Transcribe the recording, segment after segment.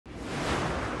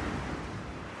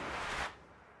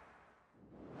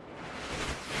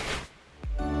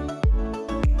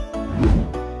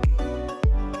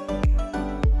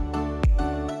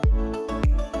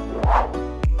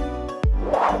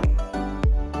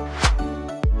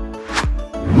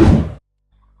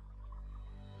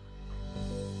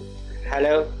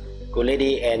Good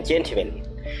ladies and gentlemen,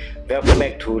 welcome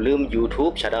back to Leum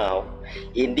YouTube channel.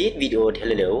 In this video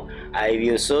tutorial, I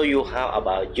will show you how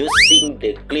about using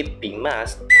the clipping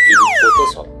mask in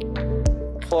Photoshop.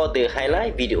 For the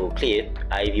highlight video clip,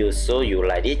 I will show you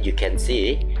like this. You can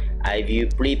see I will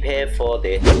prepare for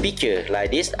the picture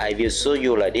like this. I will show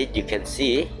you like this. You can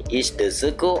see is the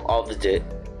circle of the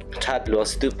triangular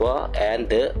stupor and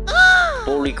the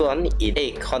polygon in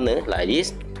a corner like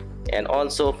this, and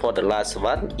also for the last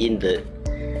one in the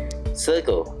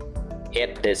circle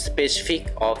at the specific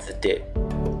of the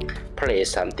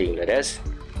place, something like that.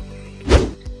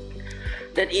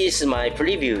 That is my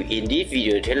preview in this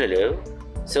video tutorial.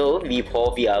 So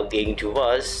before we are going to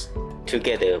watch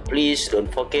together, please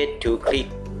don't forget to click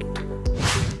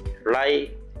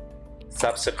like,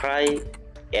 subscribe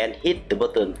and hit the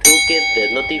button to get the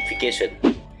notification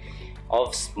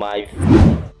of my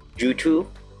YouTube.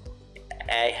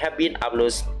 I have been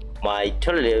uploading my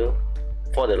tutorial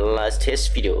for the last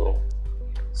test video.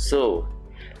 So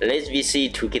let's see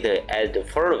together as the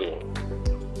following.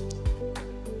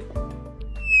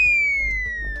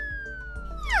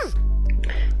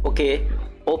 Okay,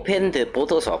 open the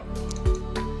Photoshop.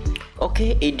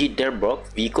 Okay, edit the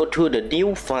box. We go to the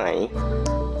new file.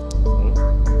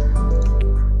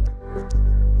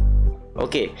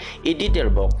 Okay, editor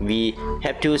box, we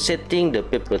have to setting the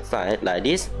paper size like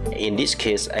this. In this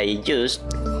case, I use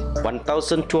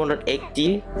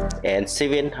 1280 and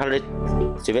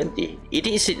 770. It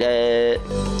is a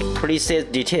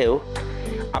preset detail.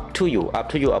 Up to you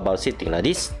about setting like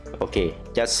this. Okay,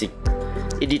 just see.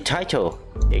 Edit title,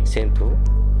 example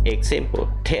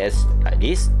test like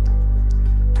this.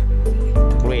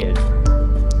 Great.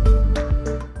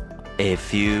 A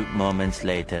few moments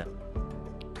later.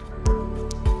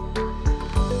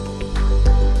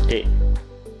 Okay.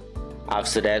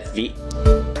 After that, we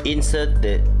insert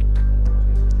the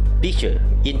picture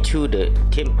into the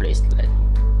template.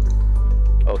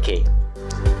 Okay.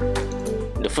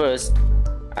 The first,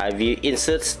 I will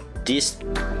insert this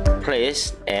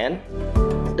place, and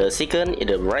the second in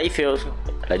the right field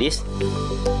like this.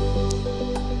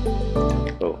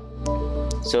 Oh.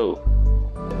 So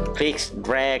click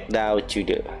drag down to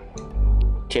the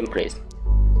template.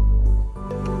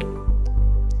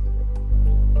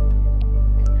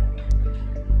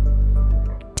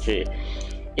 Okay.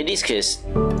 In this case,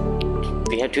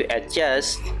 we have to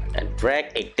adjust and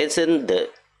drag extension the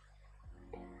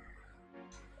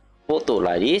photo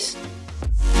like this.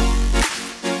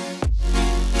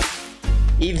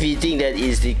 If we think that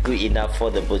is good enough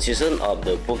for the position of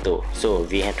the photo, so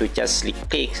we have to just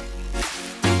click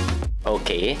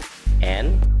OK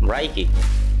and right click,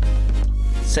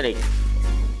 select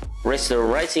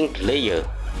rasterizing layer.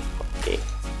 Okay.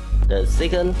 The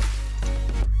second,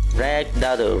 drag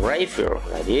down the right field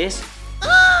like this.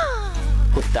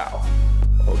 Put down.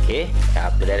 Okay.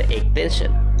 After that,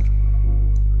 extension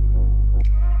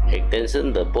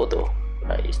the photo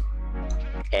like this,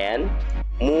 and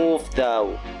move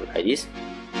down like this.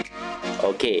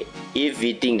 Okay. If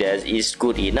we think that is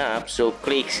good enough, so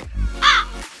click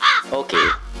OK,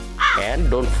 and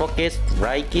don't forget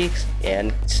right click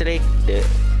and select the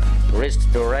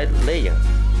rasterized layer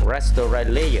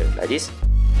like this.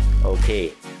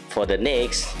 Okay. For the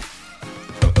next,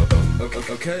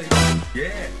 okay,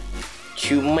 yeah.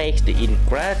 To make the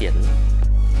ingredient,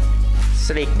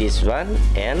 select this one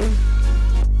and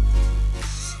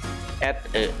add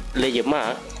a layer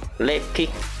mark, left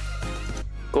click,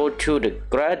 go to the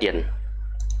gradient.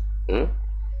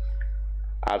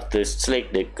 After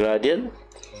select the gradient,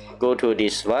 go to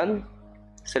this one,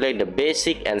 select the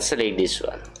basic and select this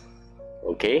one.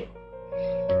 Okay.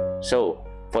 So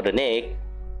for the next,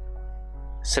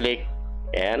 select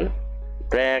and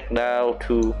drag down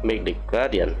to make the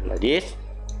gradient like this.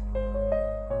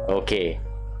 Okay,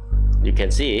 you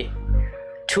can see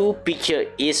two picture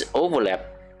is overlap.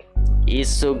 Is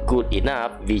so good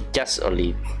enough, we just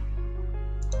only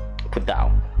put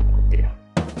down. Okay.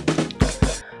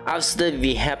 After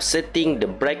we have setting the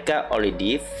background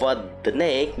already, for the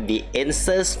next we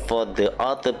insert for the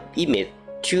other image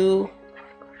to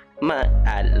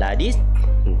like this.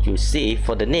 You see,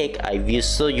 for the neck, I will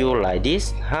show you like this.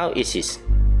 How is it?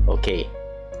 Okay.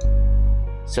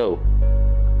 So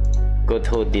go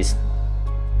to this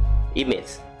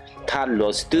image,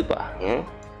 triangular stupor.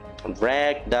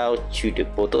 Drag down to the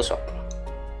Photoshop.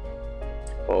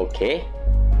 Okay.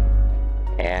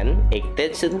 And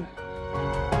extension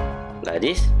like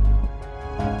this.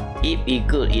 If it's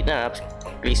good enough,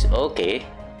 click OK,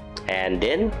 and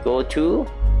then go to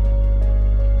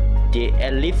the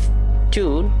ellipse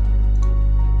tool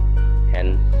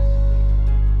and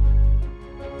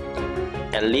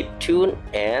and lift tune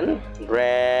and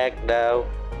drag down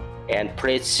and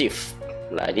press shift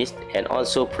like this, and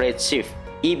also press shift.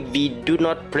 If we do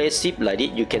not press shift like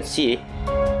this, you can see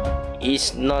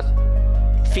it's not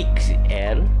fixed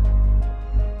and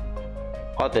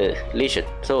other lesion.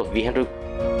 So we have to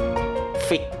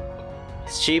fix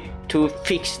shift to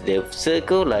fix the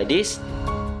circle like this.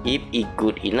 If it's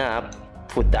good enough,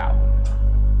 put down.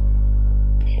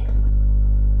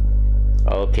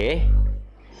 Okay,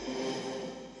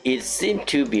 it seems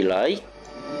to be like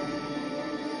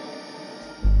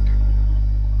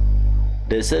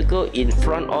the circle in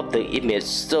front of the image,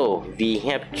 so we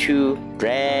have to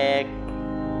drag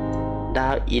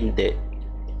down in the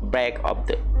back of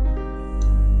the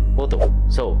photo.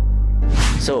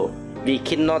 So we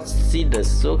cannot see the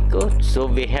circle, so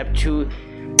we have to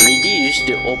reduce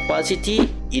the opacity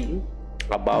in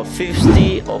about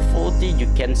 50 or 40.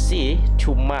 You can see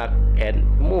to mark and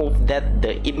move that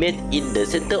the image in the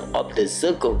center of the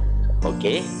circle.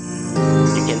 Okay,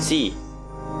 you can see.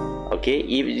 Okay,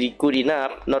 if it's good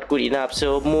enough, not good enough,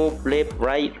 so move left,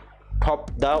 right,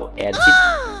 top, down, and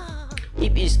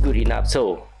if it's good enough,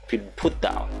 so we put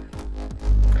down.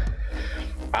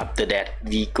 After that,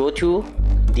 we go to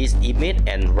this image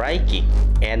and right click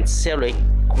and select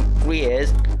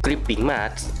create clipping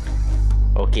mask.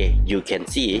 Okay, you can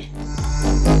see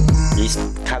this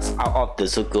cuts out of the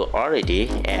circle already,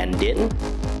 and then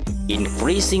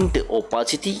increasing the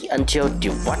opacity until the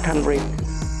 100.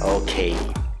 Okay,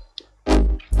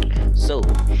 so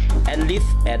and lift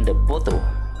and the photo,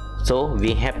 so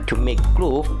we have to make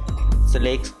group,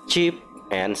 select chip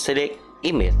and select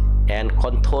image and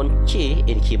Control G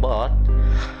in keyboard.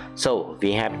 So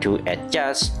we have to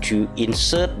adjust to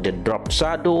insert the drop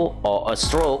shadow or a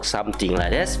stroke, something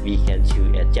like this. We can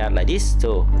adjust like this.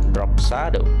 So drop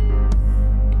shadow.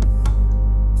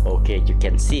 Okay, you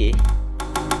can see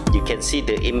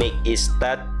the image is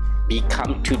start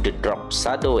become to the drop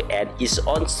shadow, and is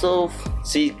also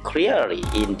see clearly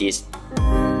in this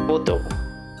photo.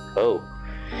 Oh,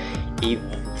 if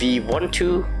we want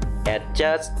to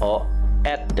adjust or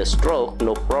add the stroke,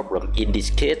 no problem. In this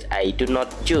case, I do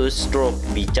not use stroke,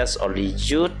 we just only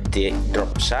use the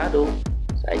drop shadow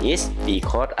like this,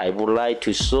 because I would like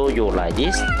to show you like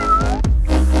this.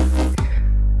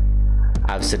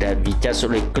 After that, we just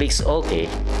only click OK.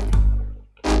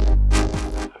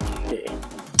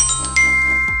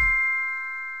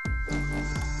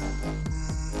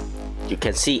 You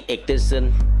can see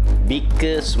extension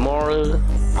bigger, smaller,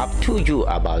 up to you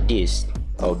about this.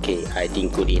 Okay, I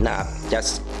think good enough.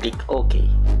 Just click OK.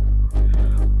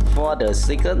 For the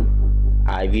second,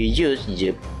 I will use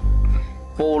the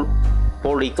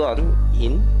polygon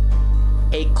in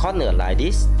a corner like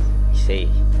this. See,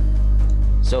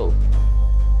 so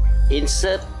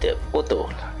insert the photo,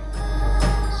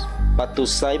 but to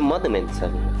side movement,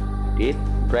 this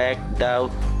drag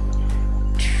down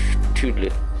to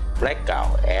the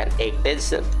background and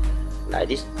extension like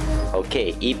this.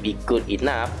 Okay, if it's good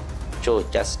enough, so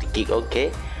just click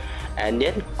OK, and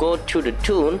then go to the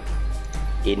tool.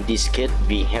 In this case,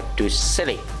 we have to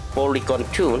select polygon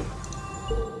tool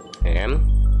and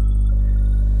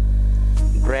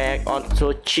drag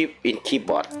onto chip in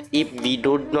keyboard. If we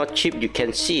do not chip, you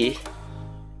can see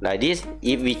like this.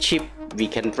 If we chip, we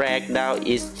can drag down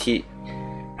is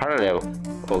parallel.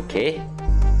 Okay,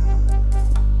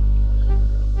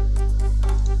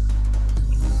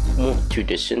 move to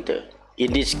the center.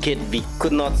 In this case, we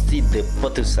could not see the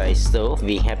photo size, so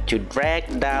we have to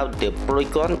drag down the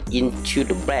polygon into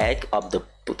the back of the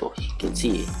photo. You can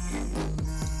see.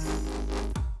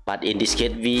 But in this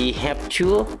case, we have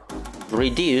to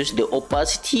reduce the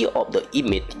opacity of the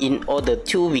image in order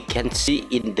to we can see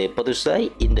in the photo size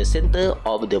in the center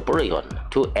of the polygon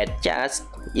to adjust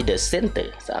in the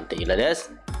center, something like this.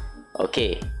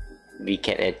 Okay, we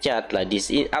can adjust like this.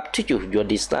 It's up to you. You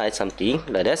decide something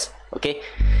like this. Okay.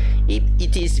 If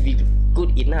it is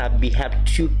good enough, we have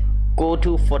to go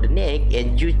to for the neck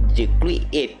and use the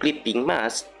create clipping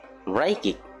mask. Right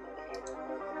click,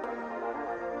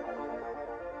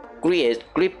 create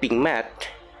clipping mask.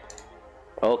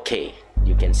 Okay,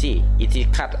 you can see it is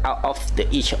cut out of the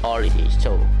edge already.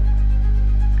 So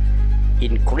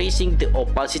increasing the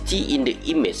opacity in the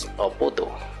image or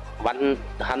photo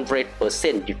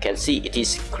 100%. You can see it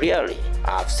is clearly.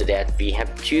 After that, we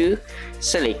have to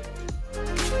select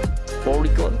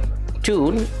polygon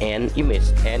tool and image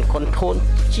and Control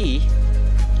G.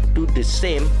 Do the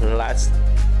same last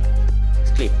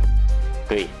clip.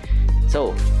 Okay,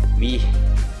 so we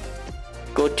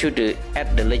go to the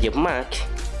add the layer mark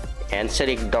and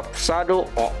select drop shadow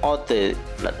or other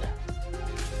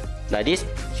like this.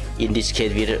 In this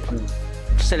case, we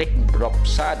select drop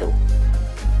shadow.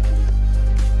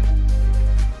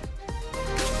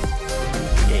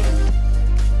 Okay,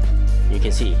 you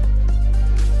can see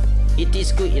it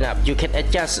is good enough. You can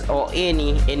adjust or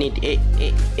any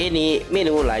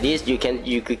menu like this. You can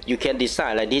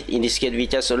design like this. In this case, we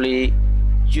just only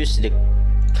use the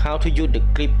how to use the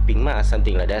clipping mask,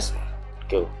 something like that.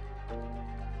 Go.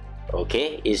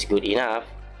 Okay, it's good enough.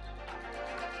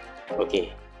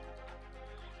 Okay.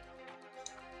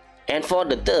 And for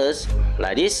the third,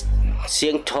 like this,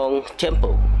 Siang Tong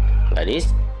tempo, like this.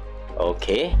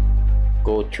 Okay,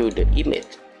 go to the image,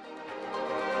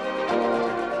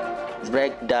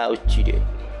 drag down to the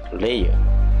layer.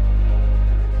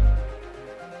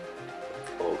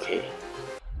 Okay,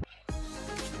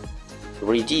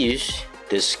 reduce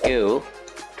the scale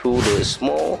to the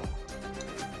small.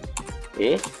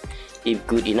 Okay, if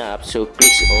good enough, so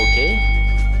click OK,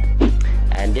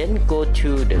 and then go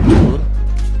to the tool.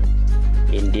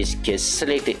 In this case,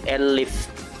 select the L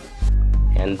lift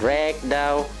and drag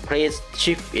down. Press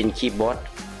Shift in keyboard,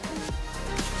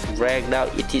 drag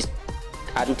down it is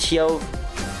until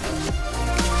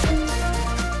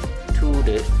to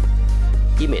the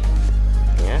image,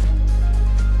 yeah,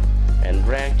 and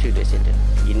drag to the center.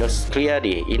 You not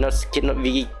clearly,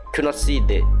 we cannot see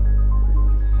the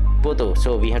photo,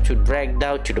 so we have to drag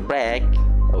down to the back.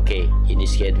 Okay, in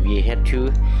this case we have to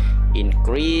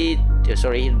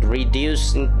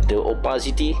reduce the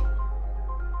opacity.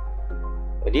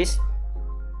 This,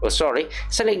 select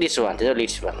this one, not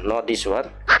this one, not this one,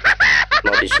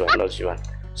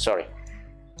 sorry.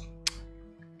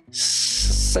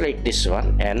 Select this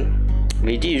one and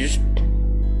reduce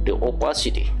the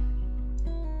opacity.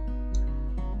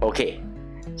 Okay,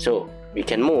 so we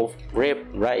can move left,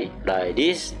 right like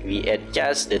this. We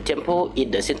adjust the tempo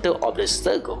in the center of the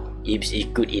circle if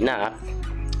it's good enough.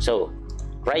 So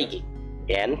right click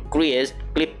and create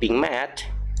clipping mask.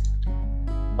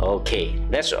 Okay,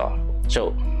 that's all.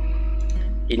 So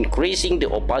increasing the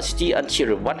opacity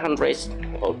until 100.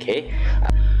 Okay,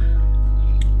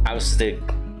 after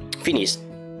finished,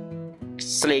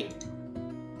 select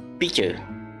picture,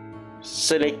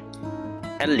 select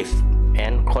and lift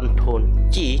and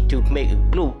Ctrl G to make a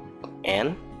group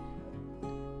and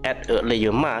add a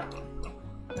layer mask.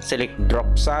 Select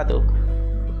drop shadow.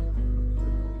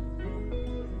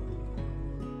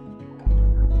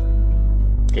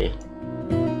 Okay,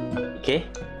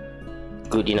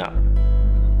 good enough.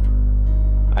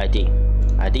 I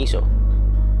think so.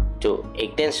 So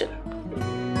extension,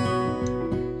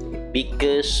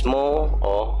 bigger, small,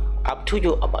 or up to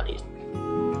you about it.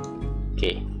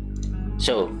 Okay,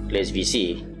 so let's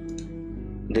see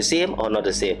the same or not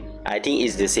the same. I think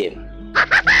it's the same.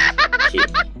 Okay,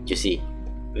 you see,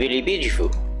 very beautiful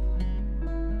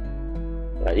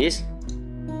like this.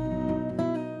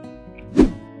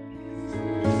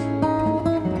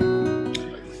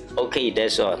 Okay,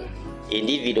 that's all. In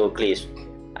this video clip,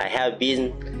 I have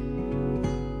been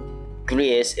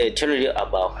create a tutorial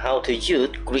about how to use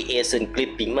creation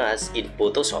clipping mask in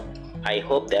Photoshop. I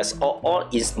hope that's all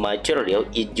is my tutorial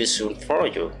is useful for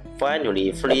you.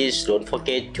 Finally, please don't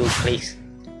forget to click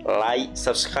like,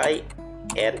 subscribe,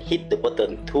 and hit the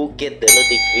button to get the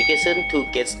notification to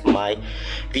get my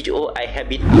video I have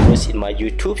been uploaded in my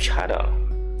YouTube channel.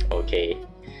 Okay,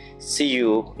 see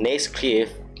you next clip.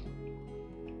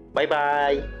 Bye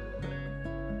bye.